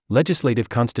Legislative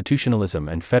Constitutionalism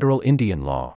and Federal Indian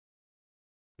Law.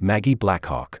 Maggie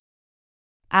Blackhawk.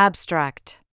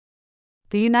 Abstract.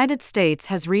 The United States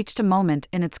has reached a moment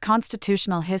in its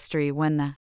constitutional history when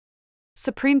the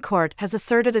Supreme Court has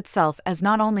asserted itself as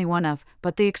not only one of,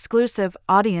 but the exclusive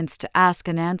audience to ask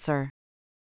and answer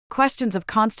questions of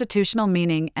constitutional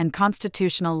meaning and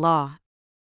constitutional law.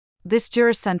 This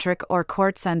juricentric or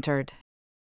court-centered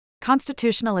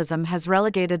constitutionalism has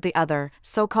relegated the other,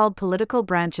 so-called political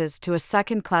branches to a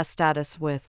second-class status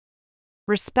with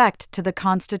respect to the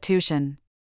Constitution.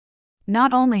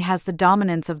 Not only has the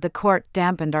dominance of the court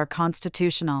dampened our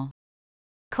constitutional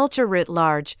culture writ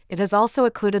large, it has also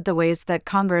occluded the ways that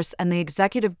Congress and the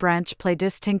executive branch play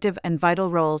distinctive and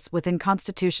vital roles within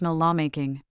constitutional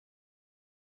lawmaking.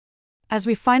 As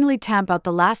we finally tamp out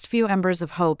the last few embers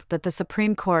of hope that the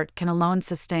Supreme Court can alone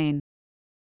sustain,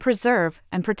 preserve,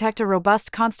 and protect a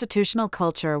robust constitutional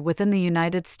culture within the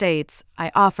United States,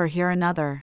 I offer here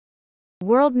another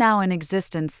world now in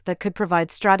existence that could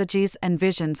provide strategies and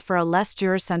visions for a less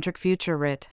juricentric future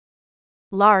writ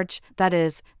large, that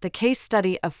is, the case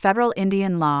study of federal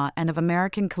Indian law and of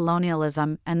American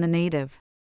colonialism and the native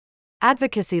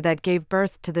advocacy that gave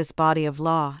birth to this body of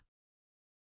law.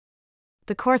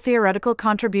 The core theoretical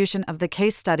contribution of the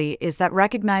case study is that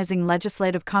recognizing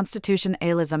legislative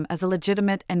constitutionalism as a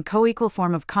legitimate and co-equal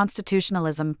form of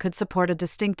constitutionalism could support a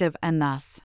distinctive and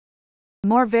thus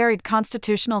more varied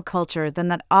constitutional culture than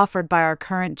that offered by our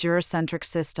current juricentric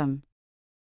system.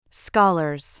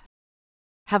 Scholars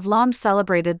have long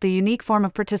celebrated the unique form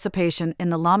of participation in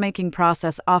the lawmaking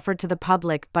process offered to the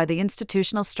public by the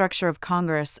institutional structure of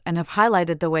Congress and have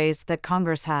highlighted the ways that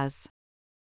Congress has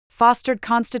fostered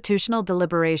constitutional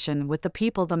deliberation with the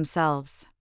people themselves.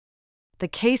 The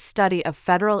case study of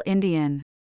federal Indian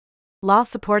law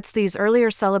supports these earlier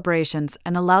celebrations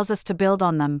and allows us to build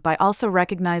on them by also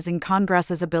recognizing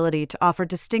Congress's ability to offer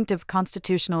distinctive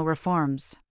constitutional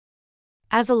reforms.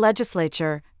 As a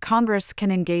legislature, Congress can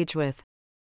engage with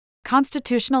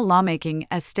constitutional lawmaking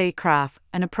as statecraft,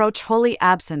 an approach wholly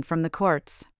absent from the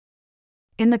courts.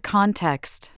 In the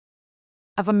context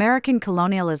of American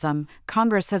colonialism,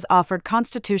 Congress has offered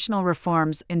constitutional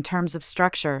reforms in terms of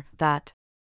structure, that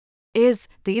is,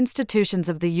 the institutions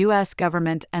of the U.S.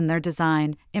 government and their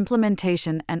design,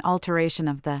 implementation, and alteration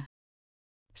of the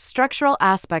structural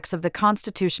aspects of the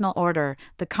constitutional order,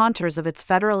 the contours of its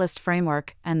federalist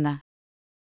framework, and the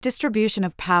distribution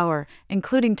of power,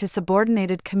 including to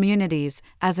subordinated communities,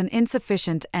 as an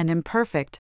insufficient and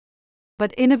imperfect,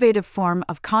 but innovative form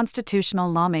of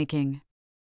constitutional lawmaking.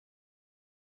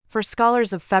 For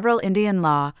scholars of federal Indian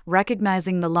law,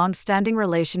 recognizing the long-standing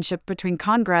relationship between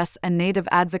Congress and Native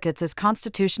advocates as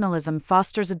constitutionalism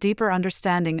fosters a deeper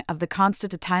understanding of the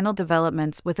constitutional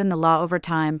developments within the law over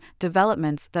time,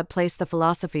 developments that place the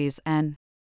philosophies and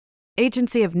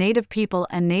agency of Native people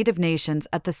and Native nations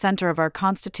at the center of our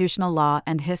constitutional law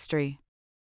and history.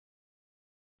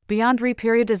 Beyond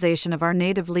reperiodization of our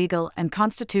Native legal and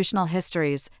constitutional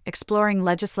histories, exploring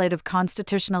legislative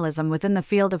constitutionalism within the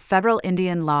field of federal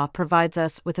Indian law provides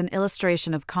us with an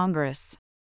illustration of Congress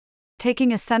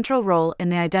taking a central role in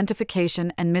the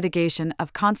identification and mitigation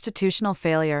of constitutional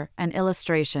failure, an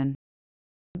illustration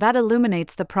that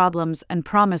illuminates the problems and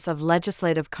promise of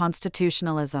legislative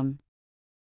constitutionalism.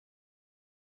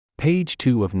 Page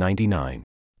 2 of 99.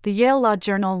 The Yale Law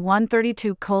Journal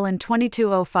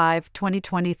 132:2205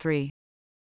 2023.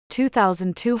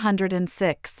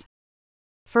 2206.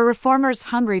 For reformers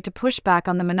hungry to push back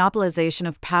on the monopolization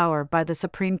of power by the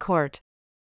Supreme Court,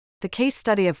 the case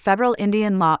study of federal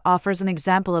Indian law offers an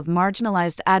example of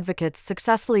marginalized advocates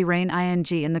successfully rein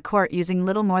in the court using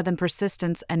little more than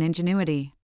persistence and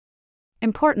ingenuity.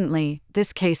 Importantly,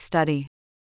 this case study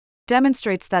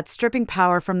demonstrates that stripping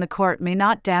power from the court may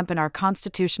not dampen our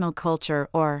constitutional culture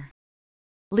or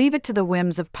leave it to the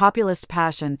whims of populist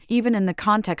passion, even in the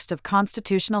context of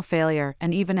constitutional failure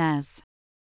and even as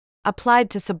applied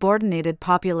to subordinated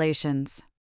populations.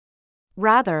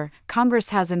 Rather, Congress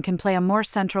has and can play a more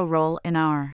central role in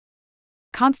our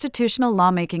constitutional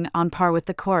lawmaking on par with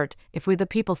the court, if we the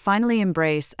people finally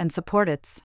embrace and support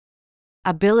its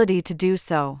ability to do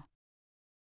so.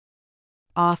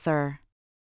 Author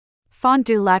Fond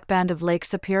du Lac Band of Lake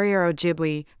Superior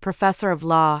Ojibwe, Professor of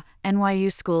Law,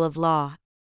 NYU School of Law.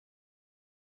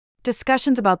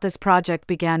 Discussions about this project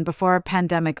began before a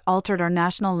pandemic altered our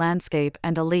national landscape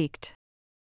and a leaked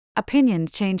opinion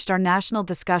changed our national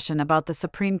discussion about the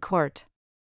Supreme Court.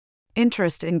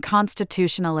 Interest in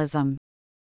constitutionalism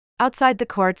outside the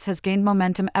courts has gained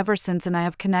momentum ever since, and I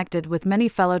have connected with many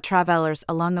fellow travelers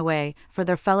along the way for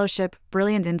their fellowship,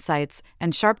 brilliant insights,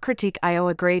 and sharp critique I owe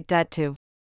a great debt to.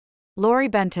 Laurie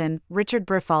Benton, Richard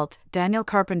Briffault, Daniel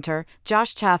Carpenter,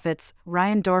 Josh Chaffetz,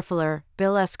 Ryan Dorfler,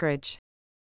 Bill Eskridge,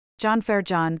 John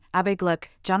Fairjohn, Abe Gluck,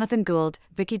 Jonathan Gould,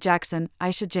 Vicki Jackson,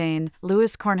 Aisha Jane,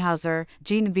 Louis Kornhauser,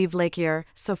 Genevieve Lakier,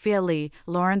 Sophia Lee,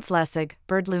 Lawrence Lessig,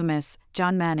 Bird Loomis,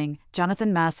 John Manning,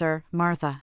 Jonathan Masser,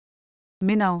 Martha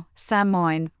Minow, Sam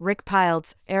Moyne, Rick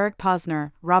Pildes, Eric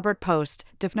Posner, Robert Post,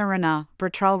 Difna Rana,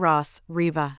 Bertrand Ross,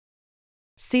 Riva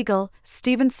Siegel,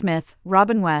 Stephen Smith,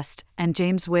 Robin West, and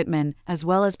James Whitman, as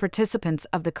well as participants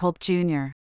of the Culp Jr.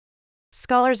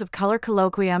 Scholars of Color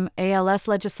Colloquium, ALS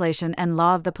Legislation and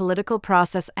Law of the Political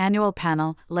Process Annual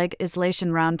Panel, Legislation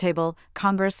Roundtable,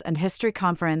 Congress and History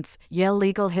Conference, Yale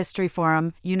Legal History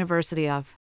Forum, University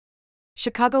of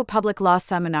Chicago Public Law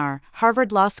Seminar,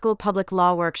 Harvard Law School Public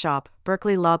Law Workshop,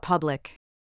 Berkeley Law Public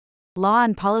Law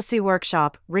and Policy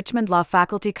Workshop, Richmond Law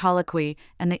Faculty Colloquy,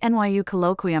 and the NYU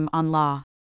Colloquium on Law,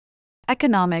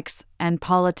 Economics, and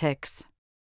Politics.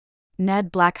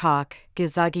 Ned Blackhawk,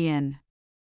 Gizagian.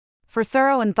 For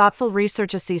thorough and thoughtful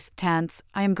research assistance,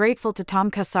 I am grateful to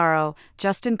Tom Casaro,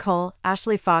 Justin Cole,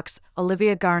 Ashley Fox,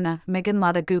 Olivia Garna, Megan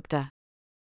Lada Gupta.